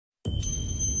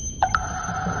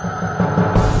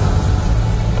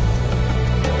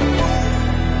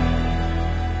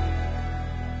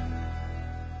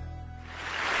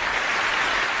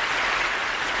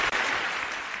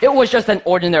It was just an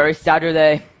ordinary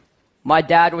Saturday. My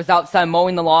dad was outside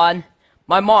mowing the lawn.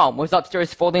 My mom was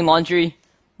upstairs folding laundry.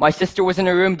 My sister was in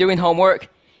her room doing homework.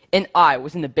 And I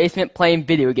was in the basement playing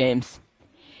video games.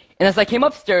 And as I came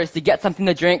upstairs to get something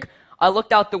to drink, I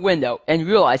looked out the window and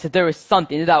realized that there was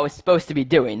something that I was supposed to be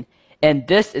doing. And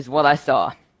this is what I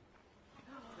saw.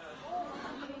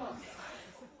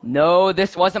 No,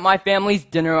 this wasn't my family's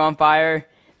dinner on fire.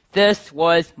 This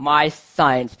was my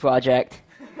science project.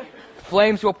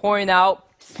 Flames were pouring out,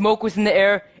 smoke was in the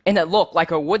air, and it looked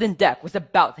like our wooden deck was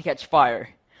about to catch fire.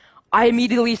 I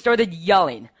immediately started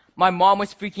yelling. My mom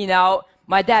was freaking out.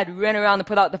 My dad ran around to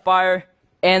put out the fire.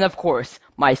 And of course,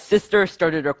 my sister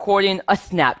started recording a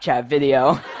Snapchat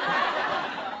video.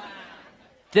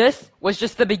 This was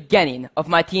just the beginning of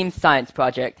my team's science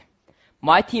project.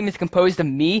 My team is composed of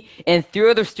me and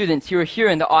 3 other students who are here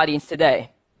in the audience today.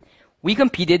 We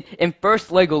competed in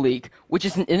First LEGO League, which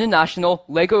is an international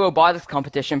LEGO robotics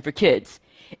competition for kids.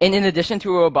 And in addition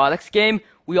to a robotics game,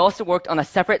 we also worked on a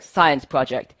separate science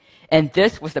project. And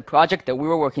this was the project that we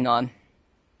were working on.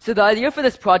 So the idea for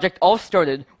this project all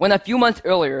started when a few months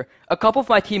earlier, a couple of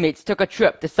my teammates took a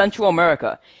trip to Central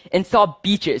America and saw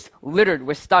beaches littered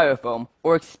with styrofoam,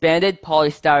 or expanded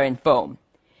polystyrene foam.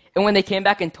 And when they came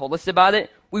back and told us about it,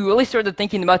 we really started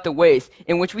thinking about the ways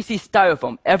in which we see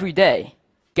styrofoam every day.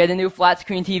 Get a new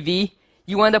flat-screen TV,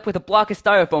 you end up with a block of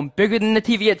styrofoam bigger than the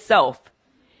TV itself.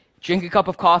 Drink a cup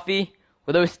of coffee,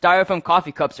 well, those styrofoam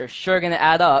coffee cups are sure going to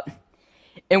add up.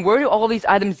 And where do all these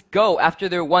items go after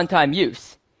their one-time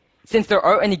use? Since there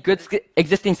aren't any good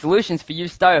existing solutions for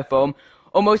used styrofoam,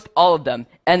 almost all of them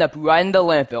end up right in the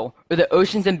landfill or the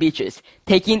oceans and beaches,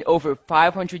 taking over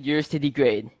 500 years to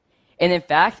degrade. And in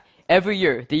fact, every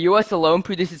year, the US alone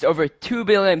produces over 2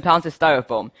 billion pounds of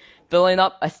styrofoam, filling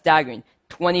up a staggering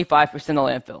 25%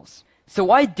 of landfills. So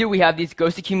why do we have these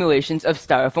ghost accumulations of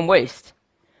styrofoam waste?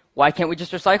 Why can't we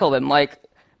just recycle them like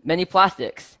many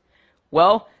plastics?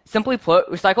 Well, simply put,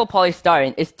 recycled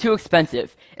polystyrene is too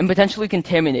expensive and potentially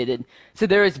contaminated, so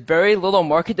there is very little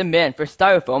market demand for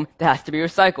styrofoam that has to be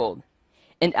recycled.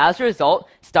 And as a result,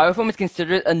 styrofoam is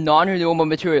considered a non-renewable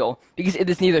material because it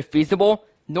is neither feasible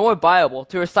nor viable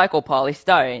to recycle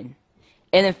polystyrene.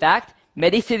 And in fact,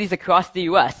 many cities across the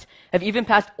US have even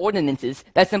passed ordinances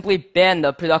that simply ban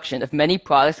the production of many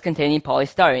products containing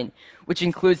polystyrene, which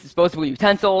includes disposable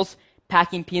utensils,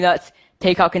 packing peanuts,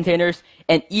 takeout containers,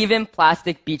 and even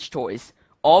plastic beach toys,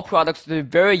 all products that are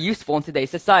very useful in today's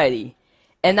society.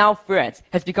 And now France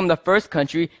has become the first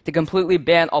country to completely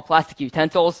ban all plastic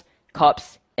utensils,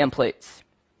 cups, and plates.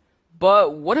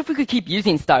 But what if we could keep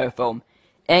using styrofoam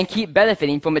and keep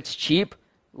benefiting from its cheap,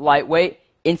 lightweight,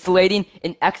 insulating,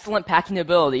 and excellent packing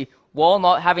ability while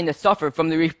not having to suffer from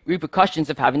the repercussions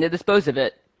of having to dispose of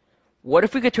it? What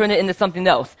if we could turn it into something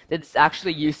else that is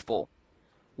actually useful?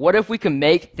 What if we could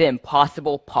make the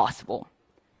impossible possible?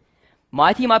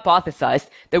 My team hypothesized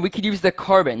that we could use the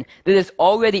carbon that is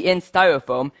already in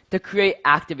styrofoam to create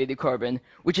activated carbon,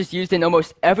 which is used in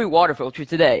almost every water filter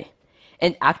today.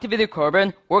 And activated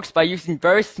carbon works by using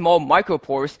very small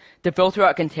micropores to filter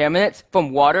out contaminants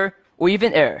from water or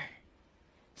even air.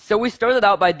 So we started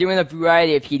out by doing a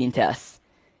variety of heating tests.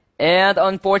 And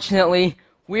unfortunately,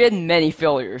 we had many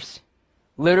failures.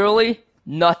 Literally,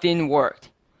 nothing worked.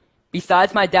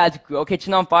 Besides my dad's grill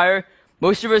kitchen on fire,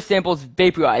 most of our samples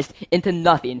vaporized into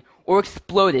nothing or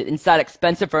exploded inside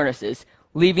expensive furnaces,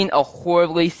 leaving a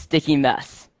horribly sticky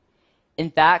mess. In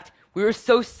fact, we were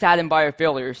so saddened by our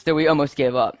failures that we almost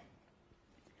gave up.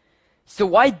 So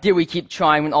why did we keep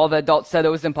trying when all the adults said it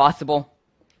was impossible?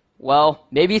 Well,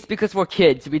 maybe it's because we're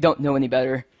kids, we don't know any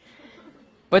better.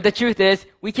 But the truth is,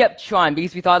 we kept trying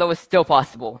because we thought it was still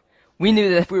possible. We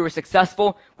knew that if we were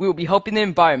successful, we would be helping the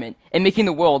environment and making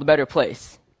the world a better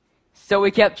place. So we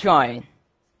kept trying,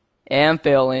 and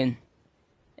failing,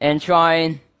 and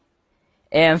trying,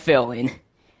 and failing.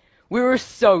 We were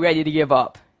so ready to give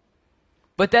up.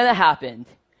 But then it happened.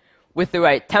 With the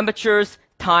right temperatures,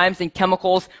 times, and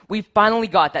chemicals, we finally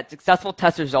got that successful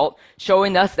test result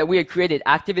showing us that we had created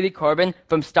activated carbon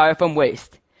from styrofoam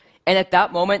waste. And at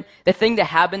that moment, the thing that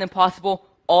had been impossible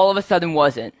all of a sudden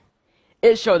wasn't.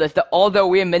 It showed us that although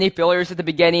we had many failures at the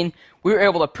beginning, we were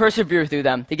able to persevere through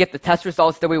them to get the test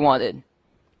results that we wanted.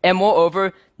 And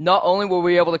moreover, not only were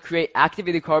we able to create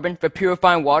activated carbon for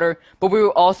purifying water, but we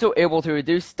were also able to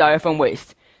reduce styrofoam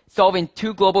waste, solving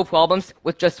 2 global problems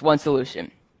with just 1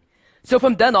 solution. So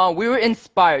from then on, we were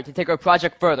inspired to take our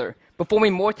project further,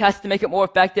 performing more tests to make it more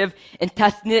effective and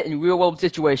testing it in real-world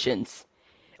situations.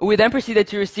 We then proceeded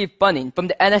to receive funding from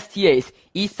the NSTA's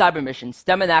East Cyber Mission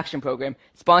STEM in Action program,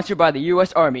 sponsored by the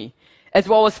U.S. Army, as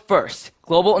well as FIRST,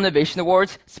 Global Innovation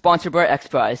Awards, sponsored by X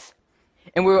Prize.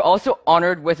 And we were also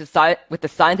honored with the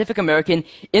Scientific American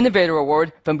Innovator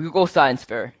Award from Google Science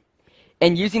Fair.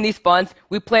 And using these funds,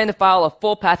 we plan to file a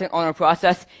full patent on our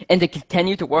process and to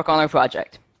continue to work on our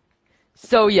project.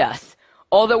 So yes,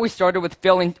 although we started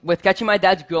with catching my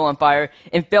dad's grill on fire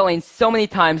and failing so many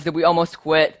times that we almost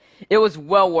quit, it was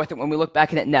well worth it when we look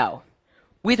back at it now.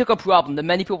 We took a problem that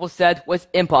many people said was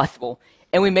impossible,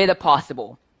 and we made it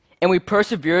possible. And we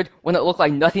persevered when it looked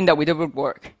like nothing that we did would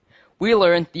work. We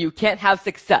learned that you can't have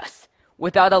success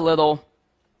without a little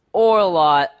or a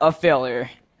lot of failure.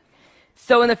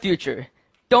 So in the future,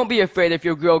 don't be afraid if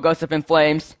your grill goes up in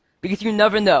flames, because you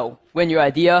never know when your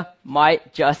idea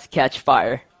might just catch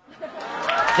fire.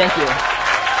 Thank you.